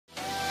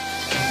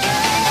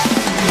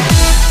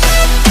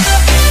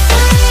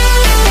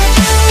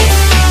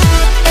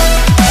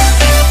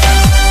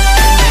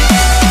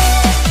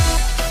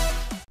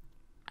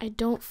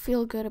don't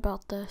feel good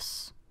about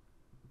this.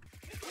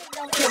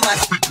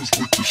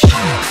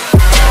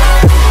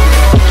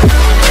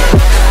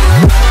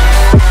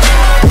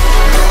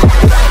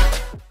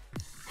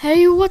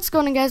 Hey, what's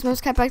going on, guys?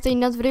 Cat back to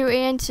another video,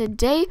 and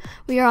today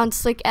we are on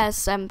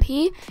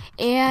SlickSMP,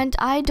 and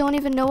I don't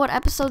even know what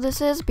episode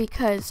this is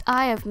because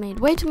I have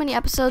made way too many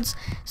episodes.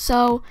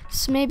 So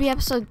this may be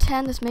episode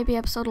 10, this may be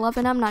episode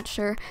 11, I'm not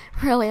sure.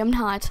 Really, I'm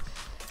not.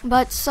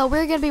 But so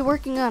we're going to be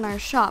working on our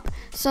shop.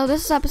 So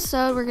this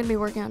episode we're going to be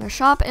working on our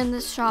shop, and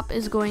this shop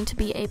is going to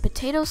be a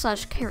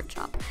potato/carrot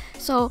shop.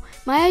 So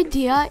my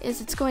idea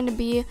is it's going to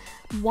be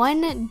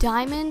 1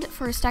 diamond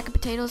for a stack of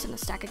potatoes and a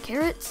stack of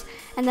carrots,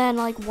 and then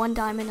like 1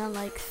 diamond and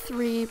like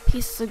 3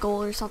 pieces of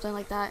gold or something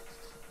like that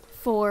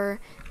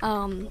for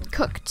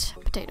cooked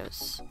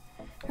potatoes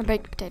or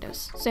baked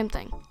potatoes. Same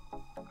thing.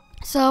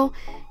 So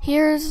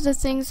here's the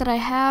things that I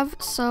have.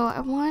 So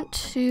I want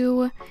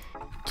to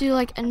do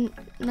like a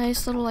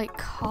nice little like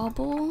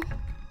cobble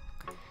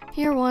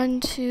here.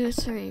 1, 2,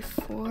 3,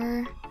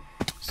 4.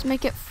 Just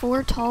make it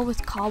 4 tall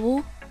with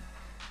cobble.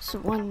 So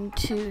 1,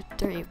 2,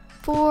 3,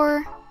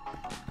 4.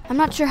 I'm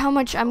not sure how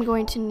much I'm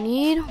going to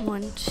need.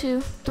 1,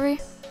 2, 3,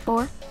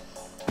 4.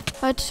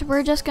 But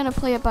we're just gonna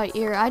play it by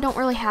ear. I don't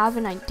really have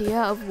an idea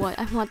of what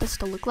I want this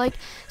to look like,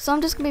 so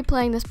I'm just gonna be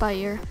playing this by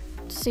ear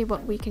to see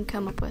what we can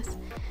come up with.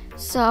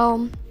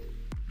 So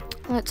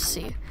let's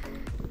see.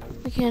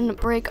 We can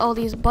break all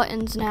these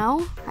buttons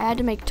now. I had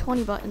to make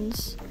 20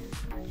 buttons.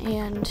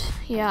 And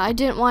yeah, I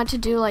didn't want to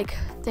do like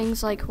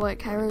things like what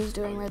Kairo's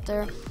doing right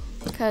there,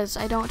 because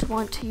I don't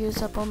want to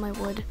use up all my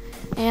wood.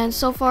 And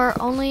so far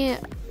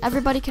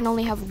everybody can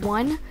only have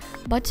 1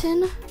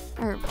 button,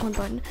 or 1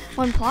 button,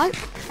 1 plot.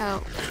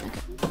 Oh,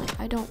 okay.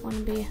 I don't want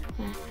to be.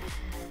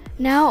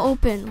 Now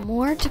open.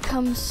 More to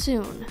come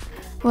soon.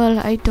 Well,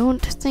 I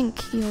don't think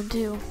he'll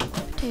do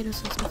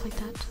potatoes and stuff like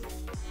that.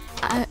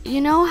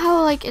 You know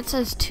how like it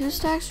says 2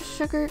 stacks of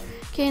sugar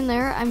cane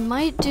there? I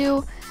might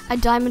do a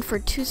diamond for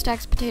 2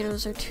 stacks of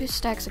potatoes or 2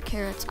 stacks of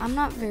carrots. I'm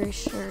not very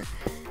sure.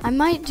 I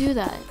might do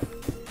that.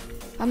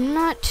 I'm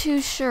not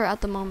too sure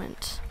at the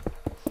moment.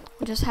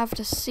 We'll just have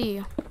to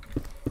see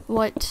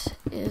what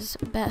is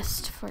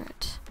best for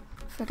it,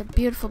 for the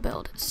beautiful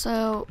build.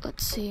 So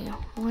let's see.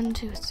 1,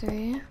 2,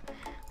 3.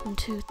 1,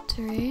 2,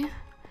 3.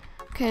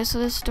 Okay, so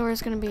this door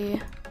is gonna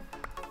be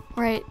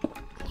right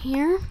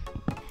here.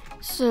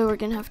 So we're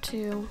gonna have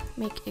to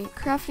make a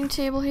crafting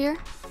table here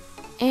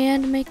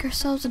and make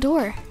ourselves a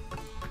door.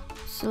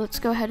 So let's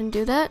go ahead and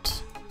do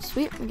that.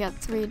 Sweet, we got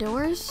 3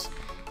 doors,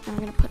 and we're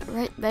gonna put it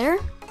right there.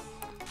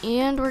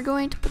 And we're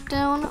going to put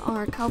down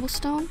our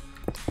cobblestone.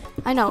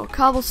 I know,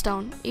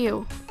 cobblestone,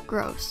 ew,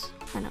 gross.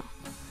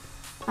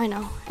 I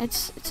know,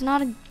 it's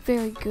not a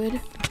very good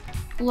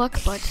look,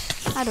 but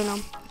I don't know.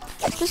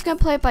 I'm just gonna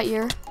play it by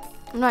ear.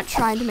 I'm not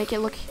trying to make it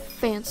look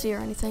fancy or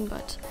anything,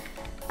 but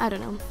I don't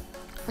know.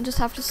 I'll just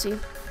have to see.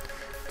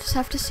 Just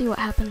have to see what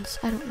happens.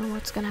 I don't know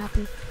what's gonna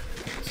happen.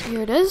 So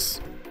here it is.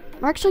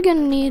 We're actually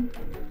gonna need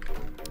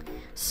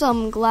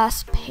some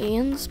glass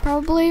panes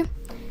probably,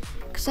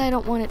 because I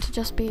don't want it to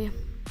just be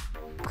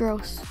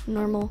gross,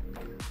 normal,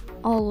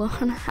 all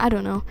alone. I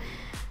don't know.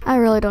 I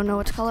really don't know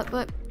what to call it,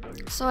 but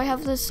so I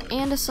have this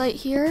andesite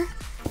here,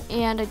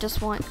 and I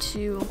just want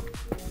to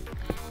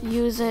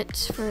use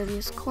it for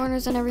these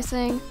corners and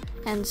everything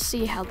and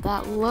see how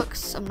that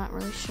looks. I'm not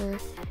really sure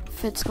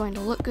if it's going to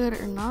look good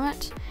or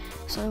not.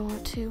 So I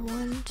want to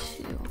 1,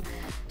 2.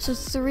 So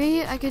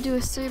 3, I could do a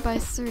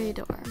 3x3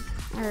 door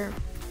or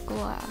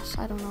glass.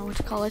 I don't know what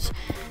to call it.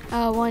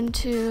 1,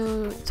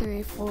 2,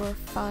 3, 4,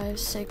 5,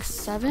 6,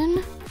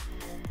 7.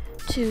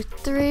 2,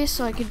 3.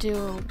 So I could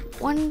do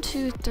 1,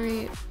 2,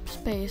 3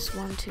 space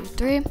 1, 2,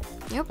 3.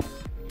 Yep.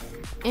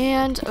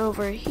 And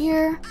over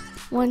here,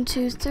 1,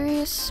 2,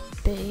 3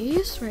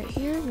 space right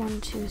here.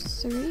 1, 2,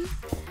 3.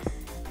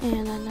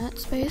 And then that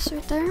space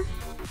right there.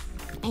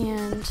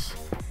 And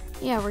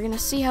yeah, we're gonna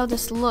see how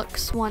this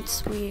looks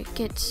once we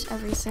get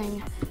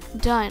everything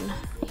done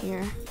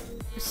here.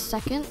 A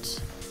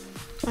second.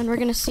 And we're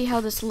gonna see how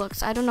this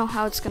looks. I don't know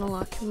how it's gonna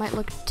look. It might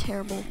look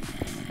terrible.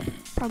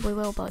 Probably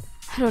will, but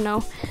I don't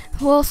know.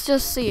 We'll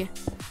just see.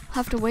 We'll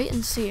have to wait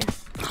and see.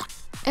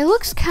 It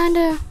looks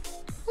kinda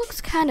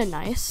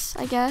nice,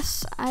 I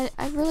guess. I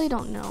really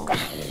don't know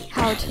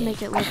how to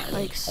make it look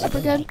like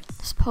super good.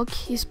 This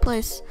Pokey's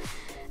place.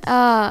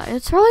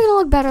 It's probably gonna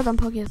look better than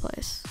Pokey's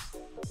place.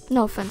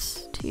 No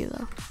offense to you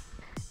though.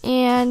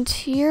 And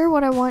here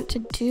what I want to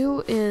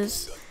do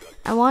is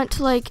I want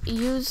to like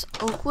use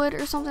oak wood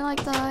or something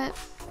like that.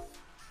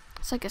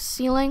 It's like a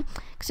ceiling,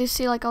 because you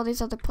see like all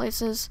these other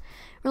places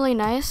really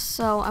nice.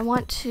 So I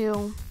want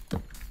to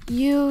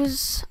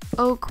use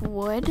oak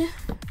wood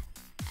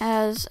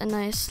as a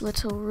nice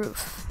little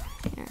roof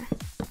here.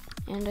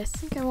 And I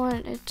think I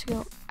want it to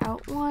go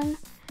out 1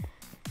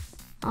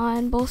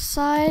 on both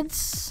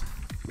sides.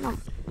 No.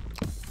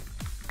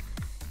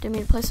 Didn't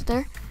mean to place it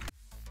there.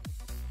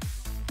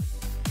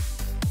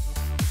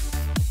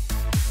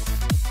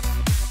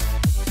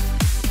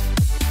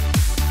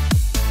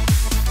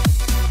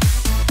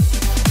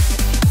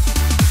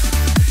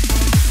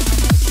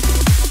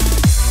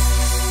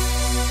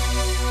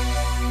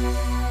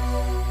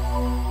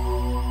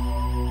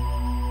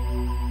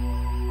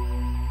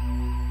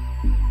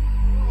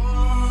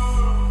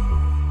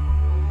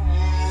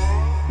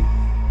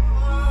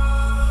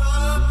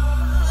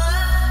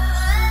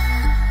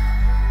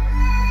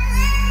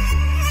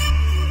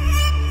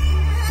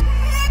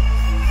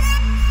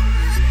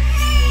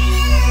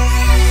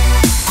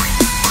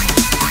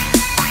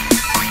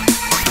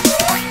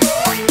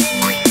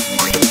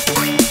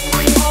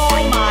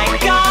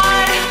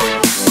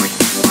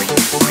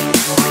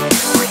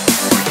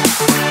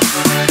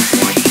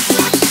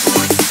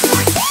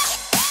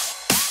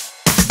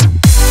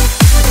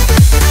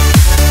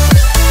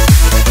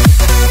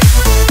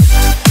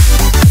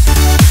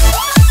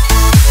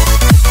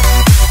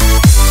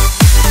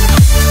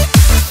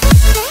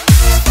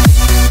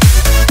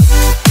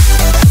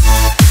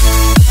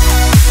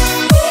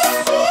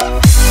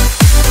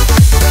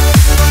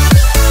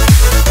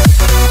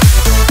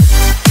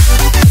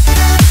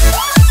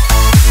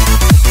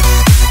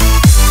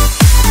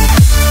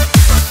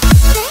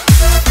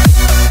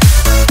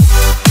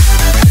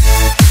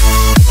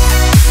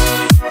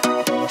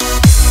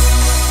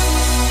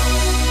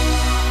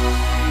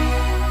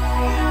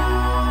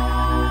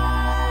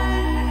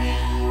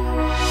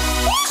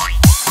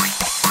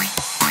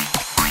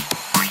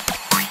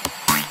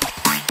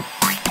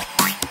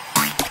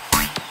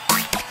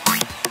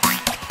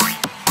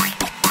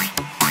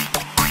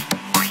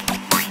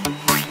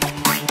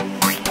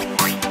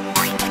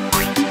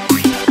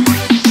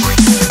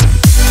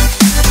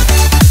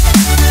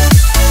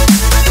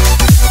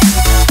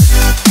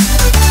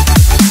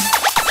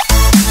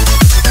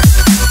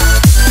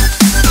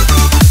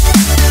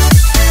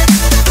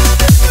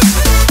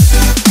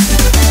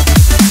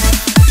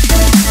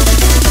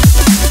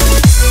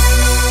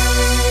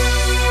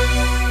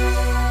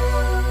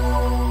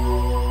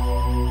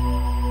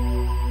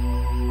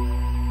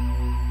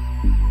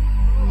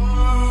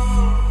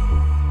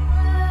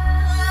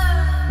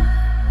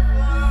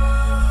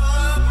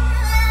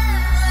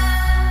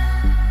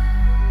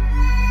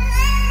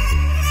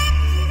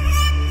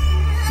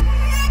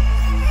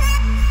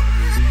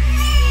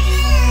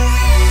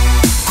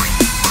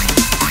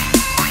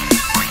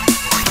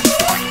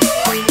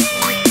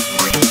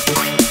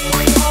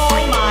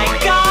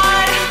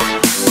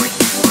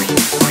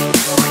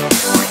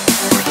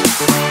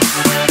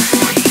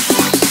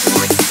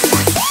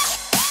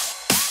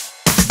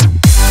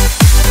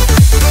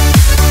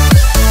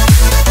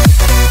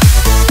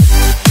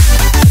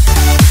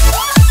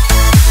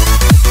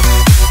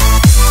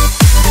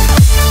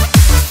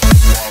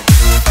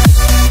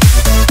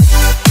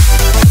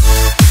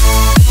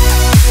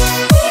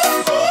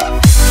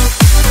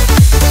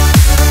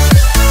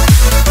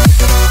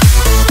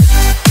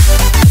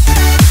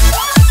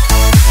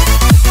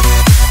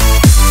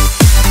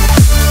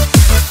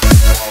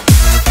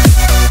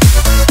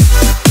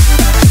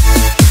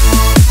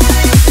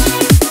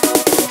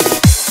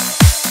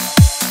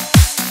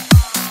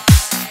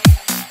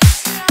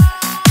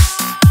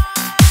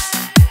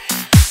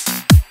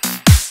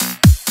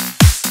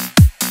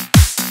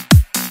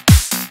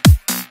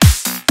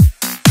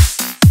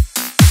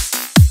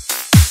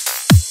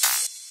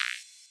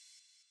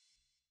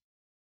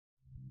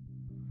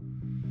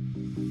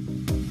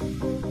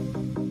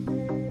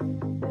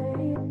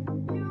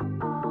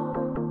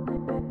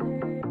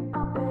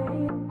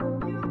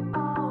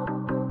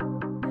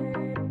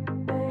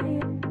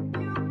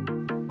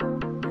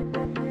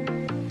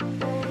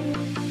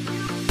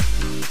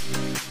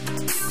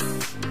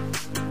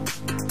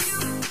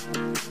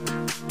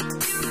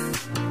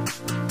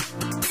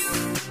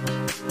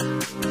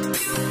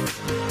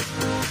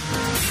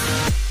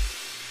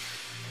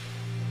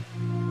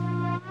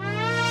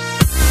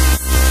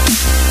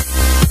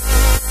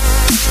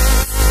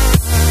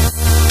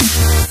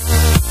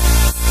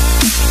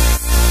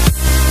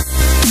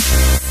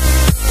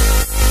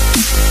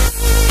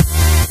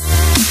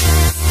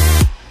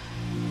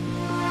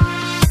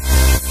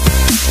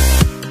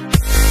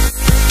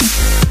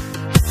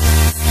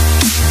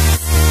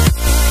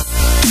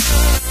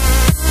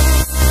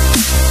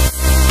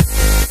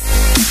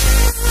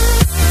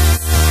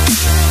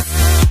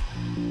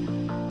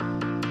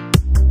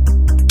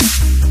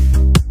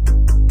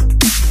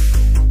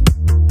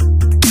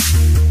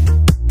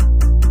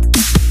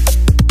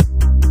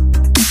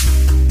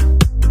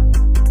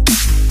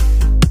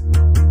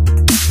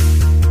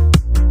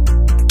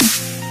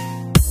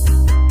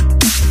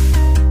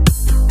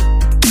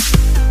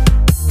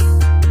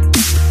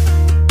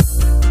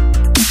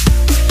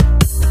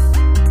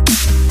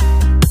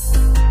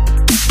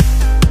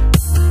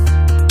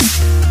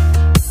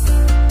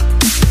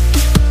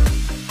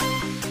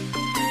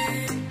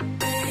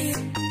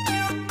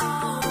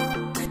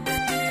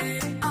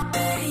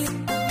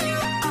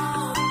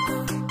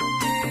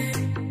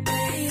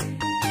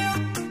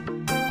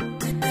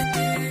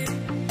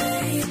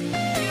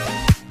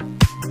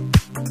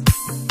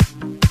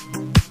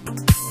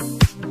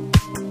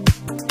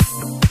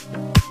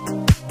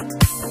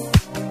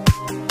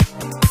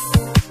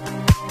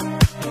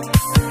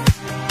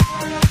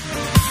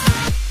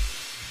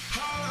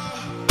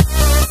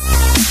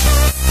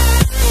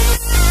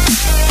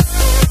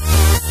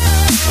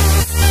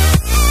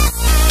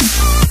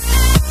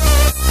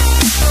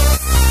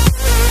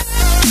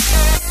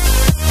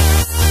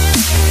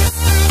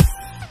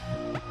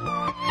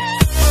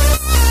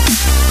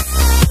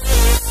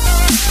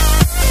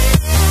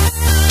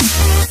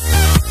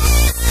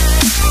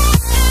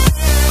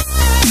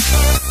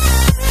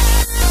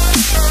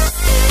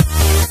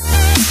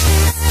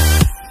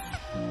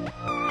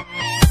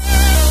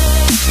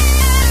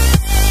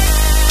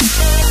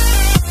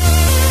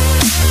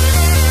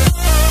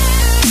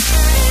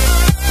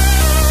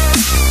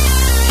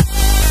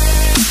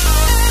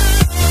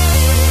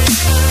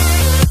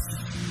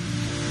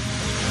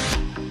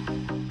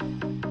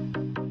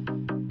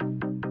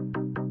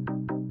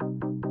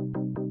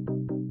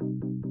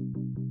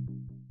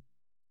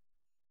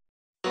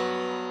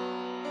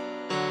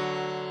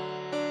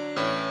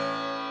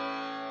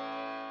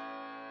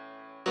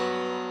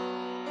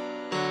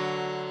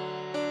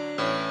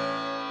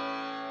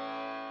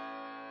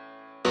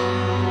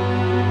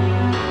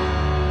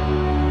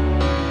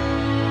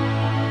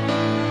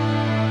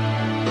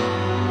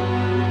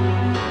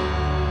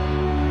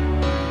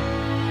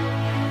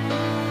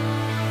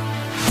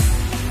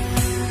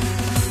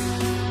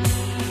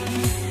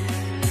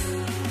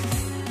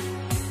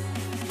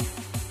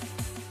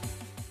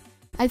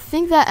 I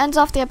think that ends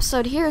off the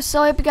episode here,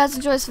 so I hope you guys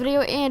enjoyed this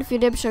video, and if you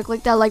did, be sure to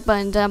click that like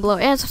button down below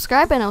and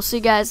subscribe, and I'll see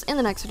you guys in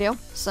the next video.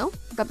 So,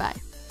 goodbye.